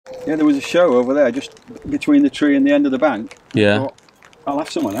Yeah, there was a show over there just between the tree and the end of the bank. Yeah. Thought, I'll have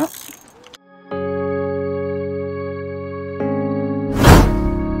some of that.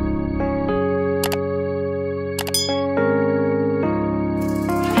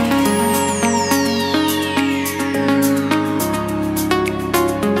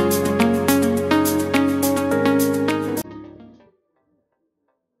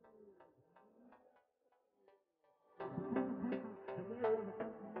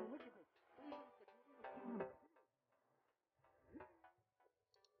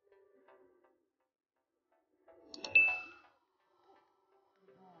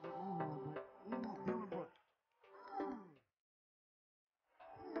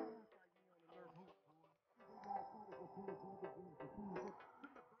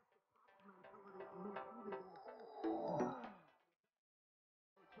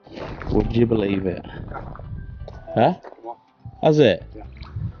 Would you believe it? Huh? What? Has it? Yeah.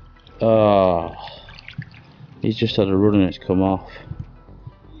 Oh, he's just had a run and it's come off.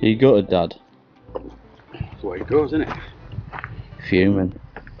 Are you gutted, Dad? That's the way it goes, isn't it? Fuming.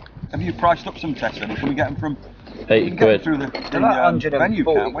 Have you priced up some tests then? Can we get them from 80 quid. through the They're like venue,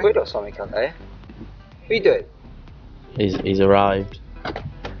 140 can't we? quid or something, aren't they? What are you doing? He's arrived.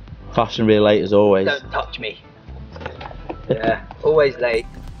 Fashionably late as always. Don't touch me. Yeah, always late.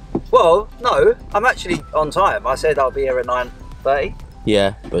 Well, no, I'm actually on time. I said I'll be here at 9:30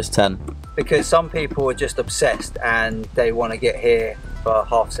 Yeah, but it's 10. because some people are just obsessed and they want to get here for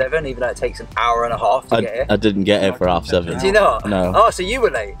 7:30, even though it takes an hour and a half to get here. I didn't get here for 7:30. Did you not? No. Oh, so you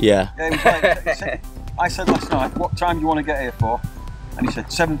were late? Yeah. Yeah, he was like, I said last night, what time do you want to get here for? And he said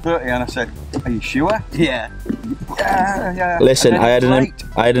 7:30, and I said, are you sure? Yeah. Yeah. Listen, And I then had it's an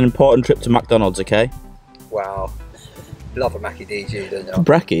late. I had an important trip to McDonald's. Okay. Wow. Love a Mackie DG, don't you?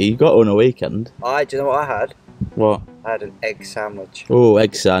 Brekkie, you got on a weekend. Do you know what I had? What? I had an egg sandwich. Oh,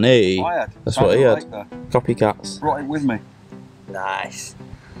 egg sanny. I had. That's what he Sounded had. like Copycats. Brought it with me. Nice.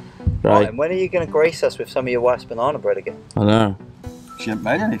 Right. And when are you going to grace us with some of your wife's banana bread again? I know. She hasn't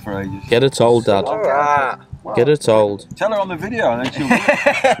made any for ages. Get her told, Dad. Alright. Well, Get her told. Tell her on the video, and then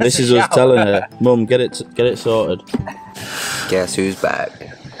she'll. This is us telling her, Mum, get it sorted. Guess who's back?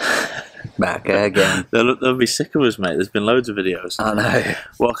 Back again. They'll be sick of us, mate. There's been loads of videos. I know.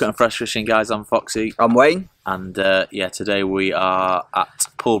 Welcome to Fresh Fishing, guys. I'm Foxy. I'm Wayne. And yeah, today we are at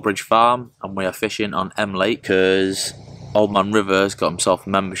Poolbridge Farm and we are fishing on M Lake because Old Man River's got himself a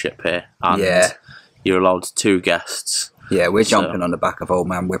membership here. And Yeah. you're allowed 2 guests. Yeah, we're So- jumping on the back of Old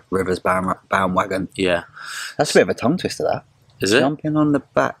Man River's bandwagon. Yeah. That's a bit of a tongue twister, that. Is it? Jumping on the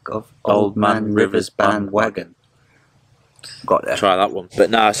back of Old Man River's bandwagon. Got there. Try that one. But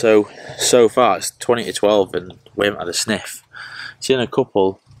nah, so far it's 20 to 12 and we haven't had a sniff. Seen a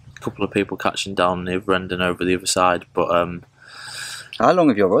couple of people catching down the other end and over the other side, but How long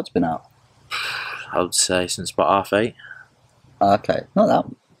have your rods been out? I would say since about 8:30. Okay, not that.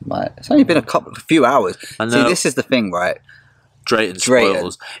 Right. It's only been a few hours. I know. See, this is the thing, right? Drayton Drayton.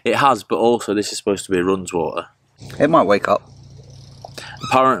 spoils. It has, but also this is supposed to be Runs water. It might wake up.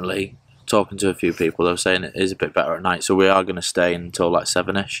 Apparently, talking to a few people, they were saying it is a bit better at night, so we are going to stay until like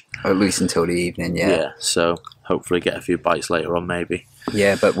 7ish. Or at least until the evening, yeah. So hopefully get a few bites later on, maybe.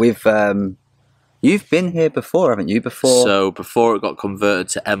 Yeah, but we've you've been here before, haven't you? Before. So before it got converted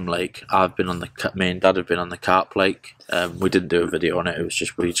to M Lake, me and Dad have been on the Carp Lake. We didn't do a video on it. It was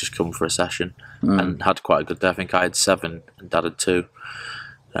just we just come for a session and had quite a good day. I think I had 7 and Dad had 2.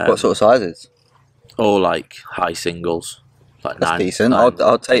 What sort of sizes? All like high singles. Like That's 9, decent. 9,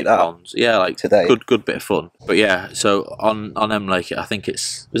 I'll take 8 that. pounds. Yeah, like Today. good bit of fun. But yeah, so on M Lake, I think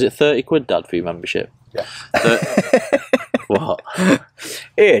was it 30 quid, Dad, for your membership? Yeah. What?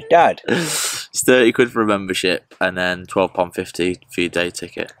 Here, Dad. It's 30 quid for a membership and then £12.50 for your day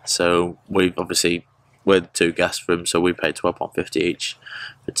ticket. So we're the 2 guests for him, so we paid £12.50 each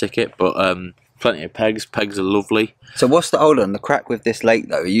for ticket. But plenty of pegs. Pegs are lovely. So what's the crack with this lake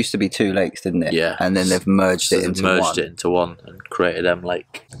though? It used to be 2 lakes, didn't it? Yeah. And then they've merged So it they've into merged one. it into one and created M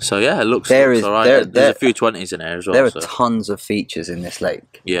Lake. So yeah, it looks There is- alright. there- There's a few 20s in here as well. There are so. tons of features in this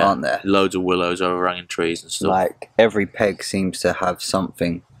lake, Yeah, aren't there? loads of willows, overhanging trees and stuff. Like every peg seems to have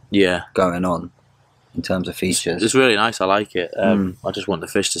something Yeah, going on in terms of features. it's really nice. I like it. I just want the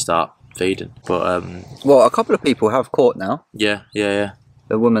fish to start feeding, but Well, a couple of people have caught now. yeah.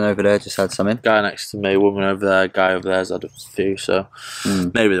 The woman over there just had some in. Guy next to me, woman over there, guy over there's had a few, so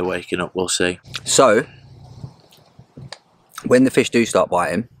maybe they're waking up. We'll see. So, when the fish do start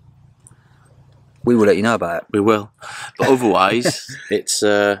biting, we will let you know about it. We will, but otherwise, it's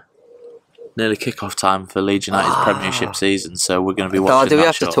nearly kick-off time for Leeds United's Premiership season, so we're going to be watching. Do we that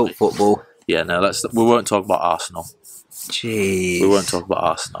have to shortly. talk football? Yeah, no, we won't talk about Arsenal. Jeez. We won't talk about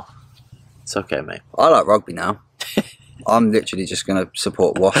Arsenal. It's okay, mate. I like rugby now. I'm literally just going to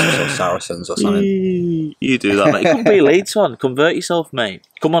support Wasps or Saracens or something. You do that, mate. Come be a Leeds one. Convert yourself, mate.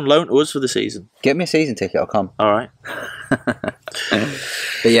 Come on loan to us for the season. Get me a season ticket, I'll come. All right.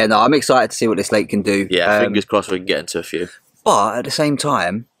 But yeah, no, I'm excited to see what this lake can do. Yeah, fingers crossed we can get into a few. But at the same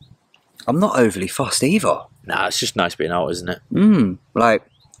time, I'm not overly fussed either. Nah, it's just nice being out, isn't it? Like,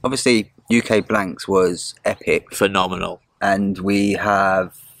 obviously, UK Blanks was epic. Phenomenal. And we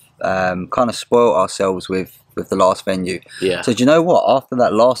have kind of spoilt ourselves with the last venue. Yeah. So do you know what? After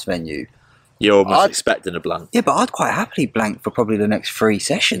that last venue, you're almost expecting a blank. Yeah, but I'd quite happily blank for probably the next 3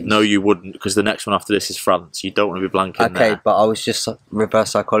 sessions. No, you wouldn't, because the next one after this is France. You don't want to be blanking there. Okay, but I was just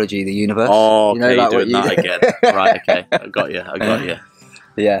reverse psychology, the universe. Oh, okay, you know, like you're doing that again. Right, okay. I got you.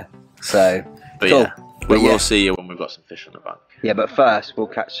 Yeah, so... But cool. yeah, we will see you when we've got some fish on the bank. Yeah, but first we'll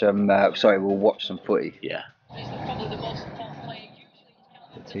catch some... we'll watch some footy. Yeah.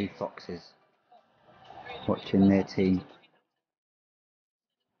 The 2 foxes watching their team.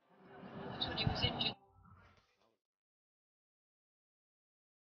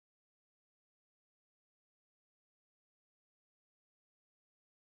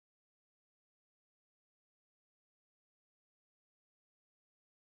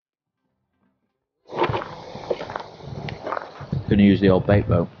 Gonna use the old bait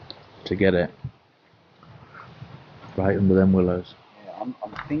boat to get it right under them willows. Yeah, I'm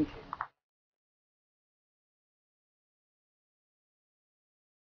thinking.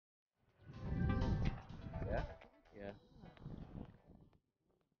 Yeah? Yeah.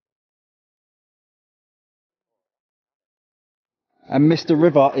 And Mr.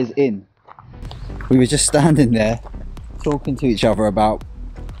 River is in. We were just standing there talking to each other about,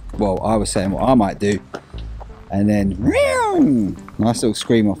 well, I was saying what I might do, and then nice little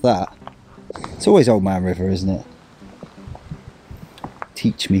scream off that. It's always Old Man River, isn't it?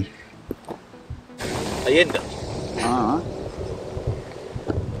 Teach me. Are you in there? Alright.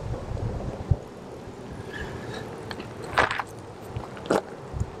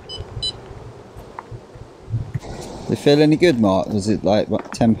 Did it feel any good, Mark? Was it like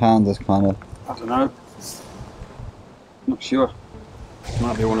what, £10 was kind of? I don't know. Not sure.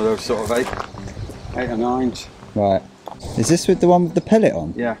 Might be one of those sort of 8 or 9s. Right. Is this with the one with the pellet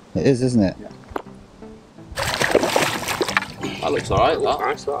on? Yeah. It is, isn't it? Yeah. That looks alright, that.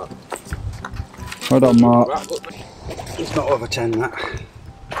 Nice, that. Well done, Mark. It's not over 10, that.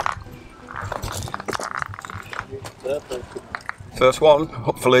 First one,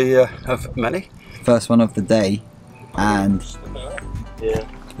 hopefully, of many. First one of the day, and Yeah.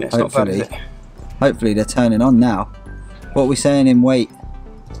 It's not bad, is it? hopefully they're turning on now. What are we saying in weight?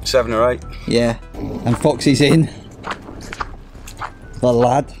 7 or 8. Yeah, and Foxy's in. The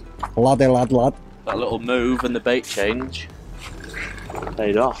lad. Lad. That little move and the bait change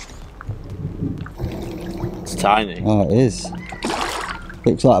paid off. It's tiny. Oh, it is.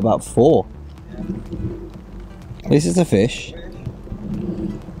 Looks like about 4. This is a fish.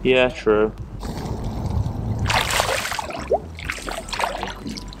 Yeah, true.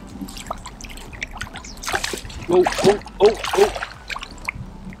 Oh.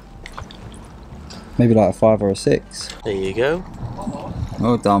 Maybe like a 5 or a 6. There you go.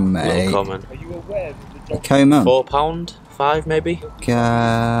 Well done, mate. Little common. Come on. £4, 5 maybe.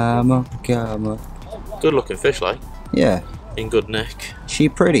 Come on. Good looking fish, like. Yeah. In good nick. She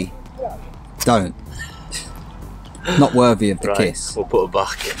pretty. Don't. Not worthy of the Right, kiss. we'll put her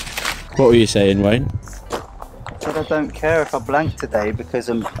back. What were you saying, Wayne? But I don't care if I blank today because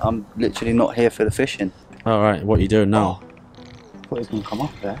I'm literally not here for the fishing. Alright, what are you doing now? What is going to come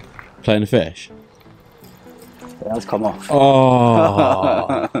off there? Playing a fish? It has come off.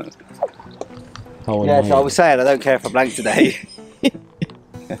 Oh! How Yeah, so I annoying. was saying I don't care if I blank today.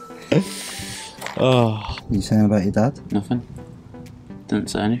 Oh. You saying about your dad? Nothing. Didn't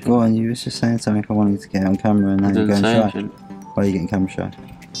say anything. Go on, you was just saying something I wanted to get on camera and now you're going shy. Why are you getting camera shy?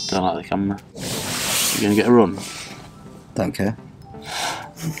 Don't like the camera. You gonna get a run? Don't care.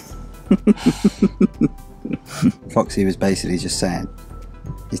 Foxy was basically just saying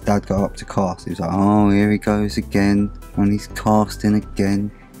his dad got up to cast. He was like, oh, here he goes again, and he's casting again.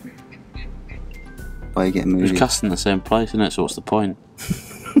 Why are you getting He's moody? casting the same place, isn't it? So what's the point?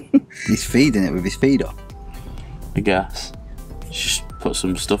 He's feeding it with his feeder. I guess. Just put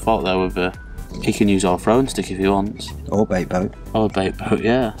some stuff out there with he can use our throwing stick if he wants. Or bait boat. Or a bait boat,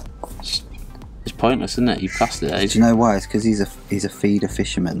 yeah. It's pointless, isn't it? You've cast it, Do you know why? It's because he's a feeder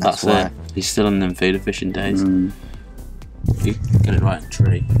fisherman. That's why. it. He's still in them feeder fishing days. Mm, You get it right in the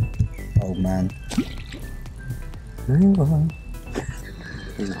tree. old man.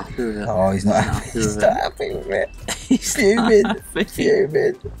 He's not happy with it. Oh, he's not happy. He's He's not happy with it. He's Fuming. laughing.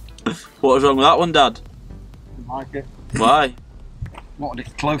 Fuming. What was wrong with that one, Dad? Didn't like it. Why? Wanted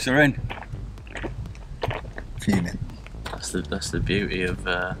it closer in. Fuming. That's the beauty of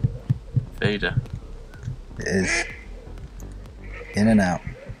feeder. It is. In and out.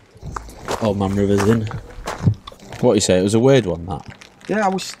 Old man River's in. What you say? It was a weird one, that. Yeah, I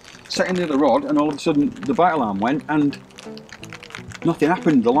was setting near the rod, and all of a sudden the bite alarm went, and nothing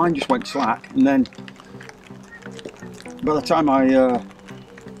happened. The line just went slack, and then by the time I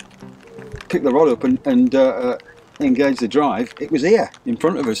picked the rod up and engaged the drive, it was here in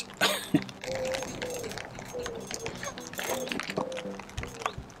front of us.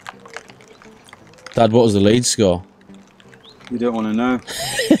 Dad, what was the lead score? You don't want to know.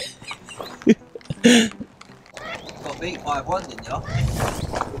 Got beat 5-1,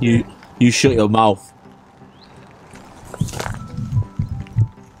 didn't you? You shut your mouth.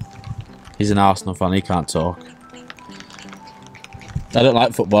 He's an Arsenal fan, he can't talk. I don't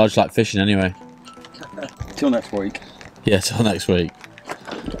like football, I just like fishing anyway. Till next week. Yeah, till next week.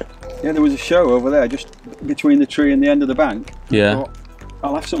 Yeah, there was a show over there just between the tree and the end of the bank. Yeah. I thought,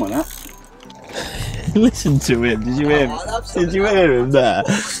 I'll have some of that. Listen to him, did you hear him? Did you hear him there?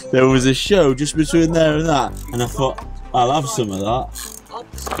 There was a show just between there and that, and I thought, I'll have some of that.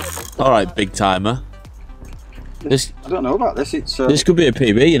 Alright, big timer. This I don't know about this. It's this could be a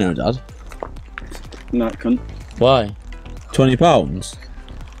PB, you know, Dad. no, it couldn't. Why? £20?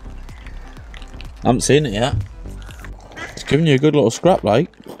 I haven't seen it yet. It's giving you a good little scrap, like.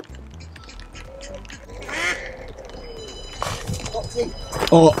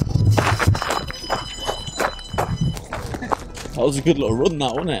 Oh! That was a good little run,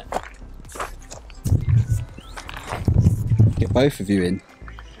 that, wasn't it? Get both of you in.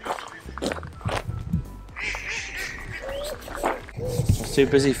 I was too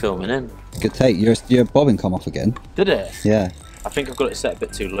busy filming in. Good take. Your bobbin come off again. Did it? Yeah. I think I've got it set a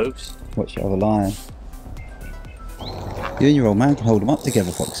bit too loose. Watch your other line. You and your old man can hold them up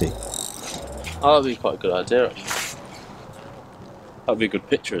together, Foxy. Oh, that'd be quite a good idea, actually. That'd be a good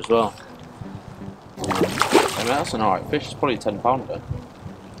picture as well. I mean, that's an alright fish. It's probably a 10-pounder.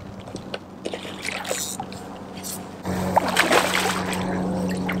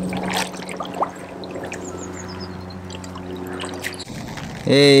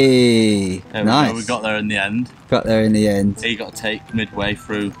 Hey, There nice. we got there in the end. Got there in the end. He got to take midway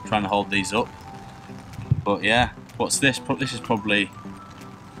through trying to hold these up. But yeah, what's this? This is probably...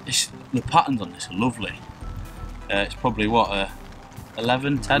 the patterns on this are lovely. It's probably what,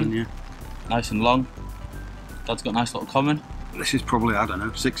 11, 10? Yeah. Nice and long. Dad's got a nice little common. This is probably, I don't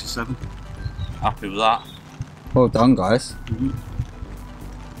know, 6 or 7. Happy with that. Well done, guys.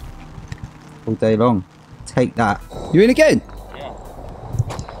 All day long. Take that. You in again? Yeah.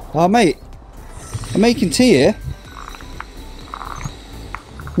 Oh, mate. I'm making tea here.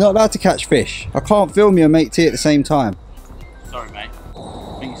 Not allowed to catch fish. I can't film you and make tea at the same time. Sorry, mate.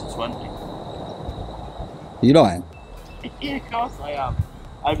 I think it's a 20. Are you lying? Yeah, of course I am.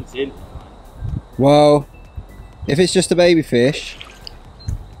 I haven't seen it. Well, if it's just a baby fish,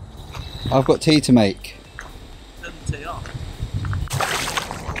 I've got tea to make. Turn the tea on.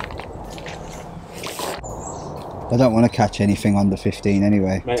 I don't want to catch anything under 15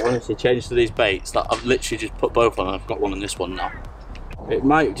 anyway. Mate, honestly, change to these baits. That I've literally just put both on and I've got one on this one now. It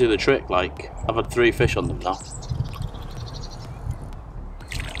might do the trick, like, I've had 3 fish on them now.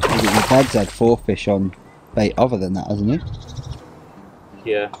 Your dad's had 4 fish on bait other than that, hasn't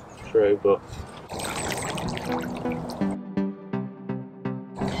he? Yeah, true, but...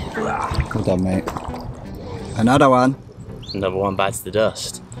 Well done, mate. Another one. Another one bites the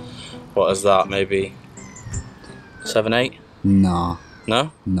dust. What is that, maybe 7, 8? Nah.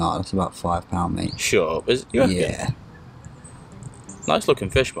 No? Nah, that's about £5, mate. Shut up. Is you reckon? Yeah. Nice looking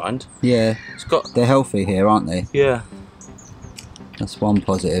fish, mind. Yeah. It's got... They're healthy here, aren't they? Yeah. That's one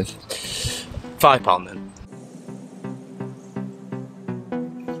positive. £5 then.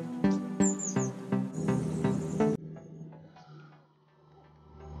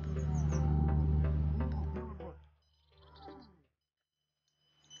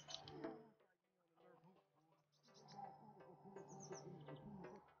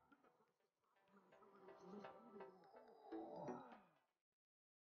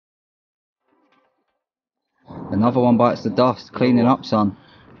 Another one bites the dust. Cleaning up, son.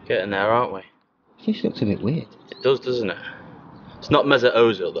 Getting there, aren't we? Fish looks a bit weird. It does, doesn't it? It's not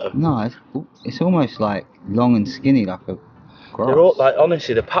mesozoil though. No, it's almost like long and skinny, like a grass. They're all like,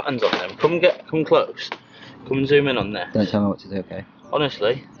 honestly, the patterns on them. Come close. Come and zoom in on this. Don't tell me what to do, okay?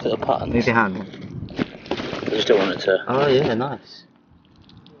 Honestly, little patterns. Move your hand. I just don't want it to. Oh yeah, nice.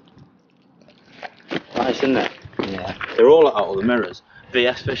 Nice, isn't it? Yeah. They're all out of the mirrors.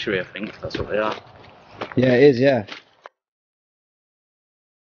 VS Fishery, I think, that's what they are. Yeah, it is, yeah.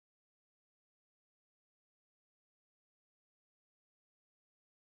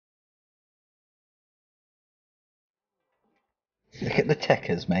 Look at the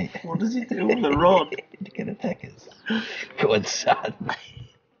techers, mate. What does he do with the rod? Look at the techers. Go on, son.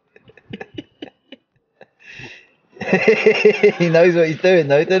 He knows what he's doing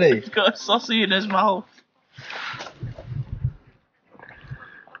though, doesn't he? He's got a sausage in his mouth.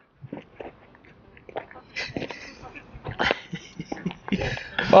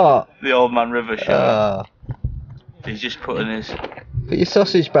 What? The Old Man River show. He's just putting his... Put your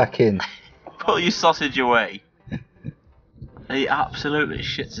sausage back in. Put your sausage away. He absolutely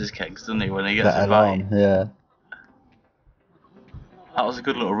shits his kegs, doesn't he, when he gets That a bite? alarm, yeah. That was a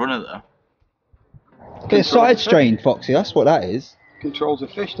good little runner, though. Get side strain, Foxy, that's what that is. Controls the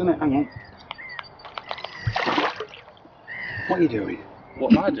fish, doesn't it? Hang on. What are you doing?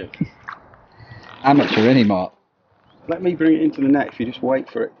 What am I doing? Amateur, any Mark. Let me bring it into the net if you just wait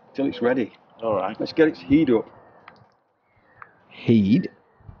for it till it's ready. Alright. Let's get its heat up. Heed?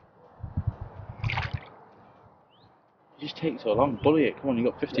 You just take so long. Bully it. Come on, you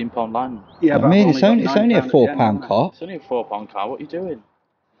got £15 line. Yeah, I mean, it's only a £4 carp. It's only a £4 car. What are you doing?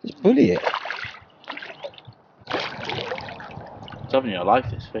 Just bully it. It's having your life,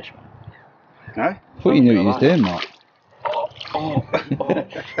 this fish, man. No? I thought you knew what you was doing, Mark. Oh.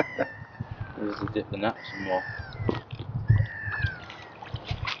 There's a dip the net some more.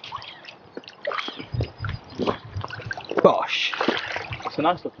 Gosh. It's a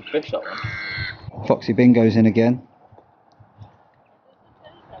nice looking fish, that one. Foxy Bingo's in again.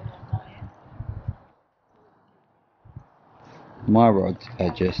 My rods are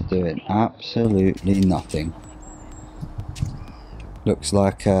just doing absolutely nothing. Looks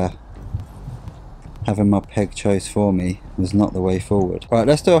like having my peg chose for me was not the way forward. Right,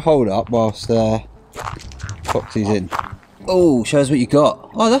 let's do a hold up whilst Foxy's in. Oh, show us what you got.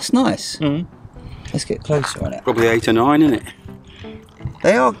 Oh, that's nice. Let's get closer on it. Probably 8 or 9, isn't it?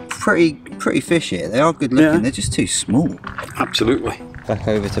 They are pretty fishy. They are good looking. Yeah. They're just too small. Absolutely. Back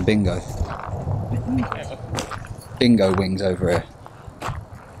over to Bingo. Bingo wings over here.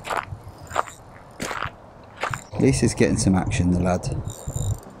 At least he's getting some action, the lad.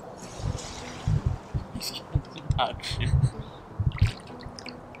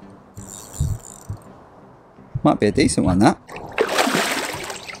 Might be a decent one, that.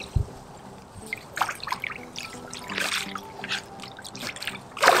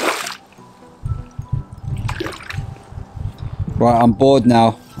 Right, I'm bored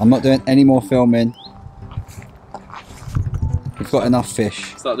now. I'm not doing any more filming. We've got enough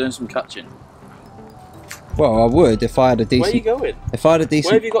fish. Start doing some catching. Well, I would if I had a decent. Where are you going? If I had a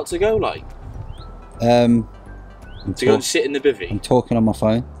decent. Where have you got to go, like? I'm To go and sit in the bivvy? I'm talking on my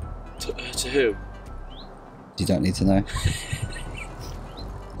phone. To who? You don't need to know.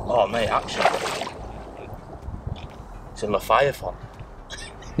 Oh, mate, action. It's in the fire font.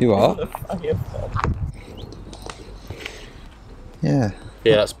 You are? Yeah.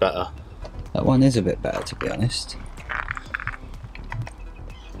 Yeah, that's better. That one is a bit better, to be honest.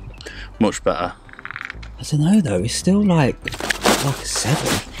 Much better. I don't know though. It's still like a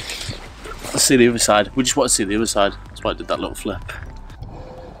 7. Let's see the other side. We just want to see the other side. That's why I did that little flip.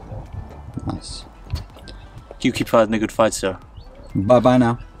 Nice. You keep fighting a good fight, sir. Bye bye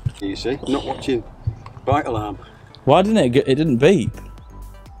now. You see? I'm not watching bite alarm. Why didn't it? It didn't beep.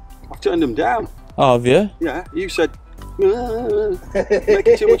 I've turned them down. Oh, have you? Yeah, you said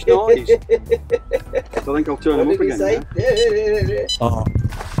making too much noise. So I think I'll turn them up again. Oh.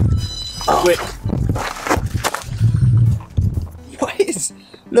 Quick. What is?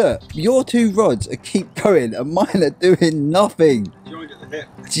 Look, your 2 rods are keep going and mine are doing nothing. Joined at the hip.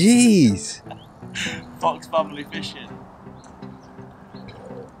 Jeez. Fox family fishing.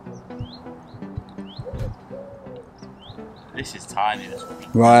 This is tiny, this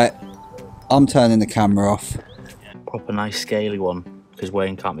one. Right. I'm turning the camera off. Proper nice scaly one, because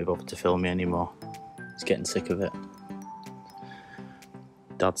Wayne can't be bothered to film me anymore. He's getting sick of it.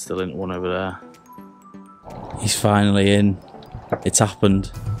 Dad's still in one over there. He's finally in. It's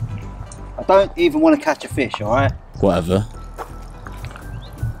happened. I don't even want to catch a fish, alright? Whatever.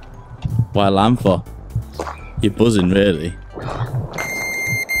 Why lamb for? You're buzzing, really.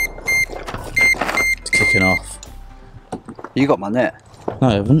 It's kicking off. You got my net. No,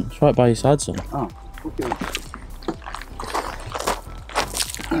 I haven't. It's right by your side, son. Oh, okay.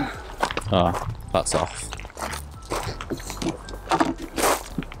 Oh, that's off.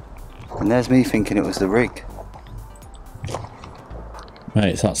 And there's me thinking it was the rig.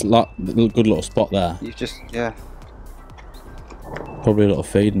 Mate, that's a good little spot there. You've just, yeah. Probably a little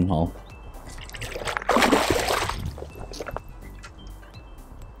feeding hole.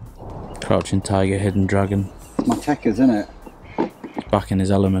 Crouching tiger, hidden dragon. It's my techers, isn't it? Back in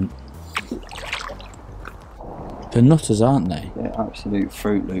his element. They're nutters, aren't they? They're absolute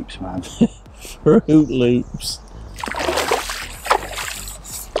Fruit Loops, man. Fruit Loops.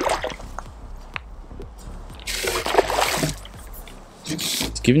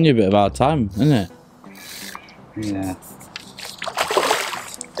 It's giving you a bit of hard time, isn't it? Yeah.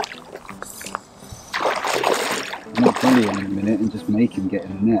 I'm not bully him in a minute and just make him get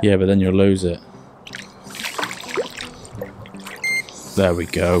in the net. Yeah, but then you'll lose it. There we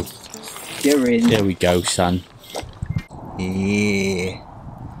go. You're in. There we go, son. Yeah.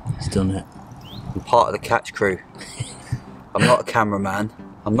 He's done it. I'm part of the catch crew. I'm not a cameraman.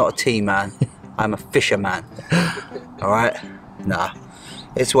 I'm not a tea man. I'm a fisherman. Alright? Nah.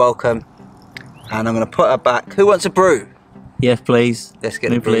 It's welcome. And I'm going to put her back. Who wants a brew? Yes, please. Let's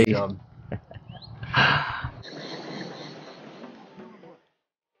get Me, the brew please. on.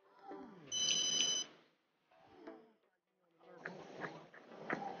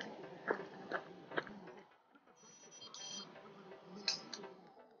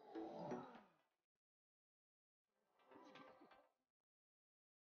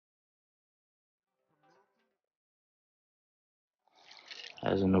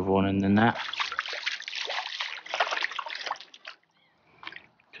 There's another one in the net.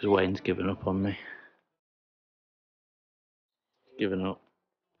 Because Wayne's given up on me. Given up.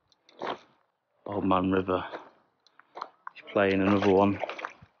 Old Man River. He's playing another one.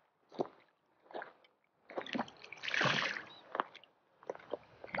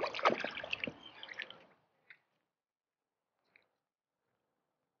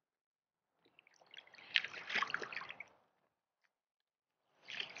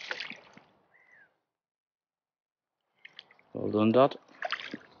 Well done, Dad.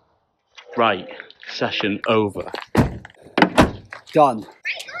 Right, session over. Done.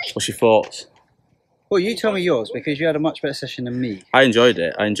 What's your thoughts? Well, you tell me yours because you had a much better session than me. I enjoyed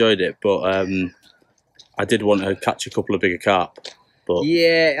it, but I did want to catch a couple of bigger carp. But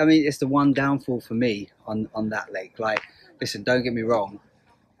Yeah, I mean, it's the one downfall for me on that lake. Like, listen, don't get me wrong.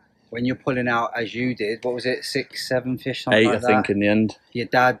 When you're pulling out, as you did, what was it, 6, 7 fish, something 8, like I that? think, in the end. Your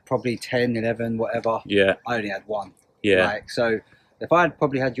dad probably 10, 11, whatever. Yeah, I only had 1. yeah, Like, so if I had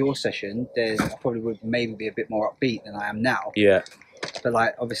probably had your session, then I probably would maybe be a bit more upbeat than I am now. yeah. But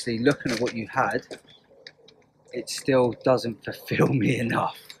like, obviously, looking at what you had, it still doesn't fulfill me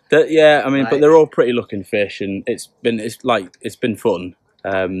enough. Yeah, I mean, Like- but they're all pretty looking fish, and it's been fun.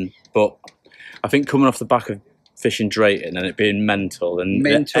 But I think coming off the back of fishing Drayton and it being mental, and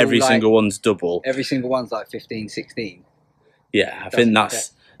every like- single one's double. Every single one's like 15, 16. Yeah, I think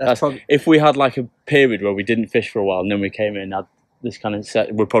that's probably, if we had like a period where we didn't fish for a while and then we came in and had this kind of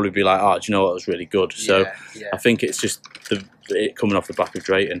set, we'd probably be like, oh, do you know what, it was really good. So yeah. I think it's just it coming off the back of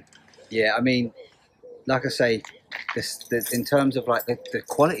Drayton. Yeah, I mean, like I say, in terms of like the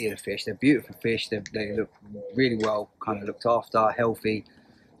quality of the fish, they're beautiful fish. They look really well, kind of looked after, healthy.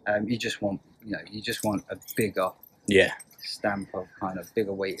 You just want a bigger Yeah, stamp of kind of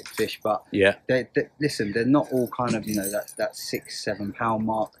bigger weighted fish. But yeah, listen, they're not all kind of that 6, 7 pound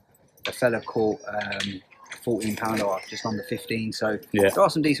mark. The fella caught 14 pounder off just under 15. So yeah, there are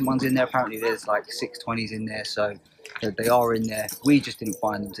some decent ones in there. Apparently, there's like 620s in there. So they are in there. We just didn't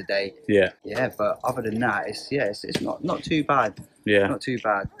find them today. yeah, Yeah, but other than that, it's not too bad. yeah, Not too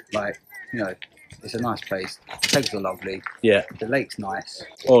bad. Like, it's a nice place. The pegs are lovely. yeah. The lake's nice.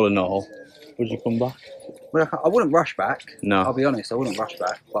 All in all, would you come back? Well, I wouldn't rush back. No. I'll be honest, I wouldn't rush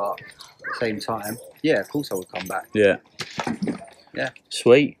back. But at the same time, yeah, of course I would come back. Yeah. Yeah.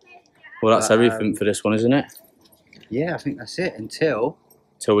 Sweet. Well, that's But, everything for this one, isn't it? Yeah, I think that's it. Until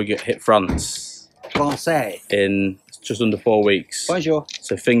Till we get hit France Francais. in just under 4 weeks. Bonjour.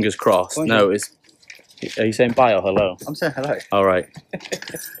 So fingers crossed. Bonjour. No, it's. Are you saying bye or hello? I'm saying hello. All right.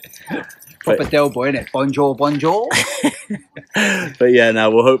 Proper Del Boy, innit? Bonjour, bonjour. But yeah,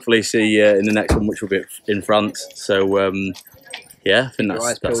 now we'll hopefully see you in the next one, which will be in France. So yeah, I think Your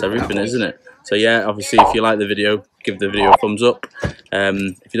eyes that's peeled for everything, that, isn't it? So yeah, obviously, if you like the video, give the video a thumbs up.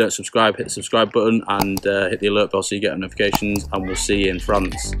 If you don't subscribe, hit the subscribe button and hit the alert bell so you get notifications. And we'll see you in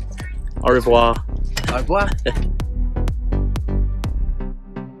France. Au revoir. Au revoir.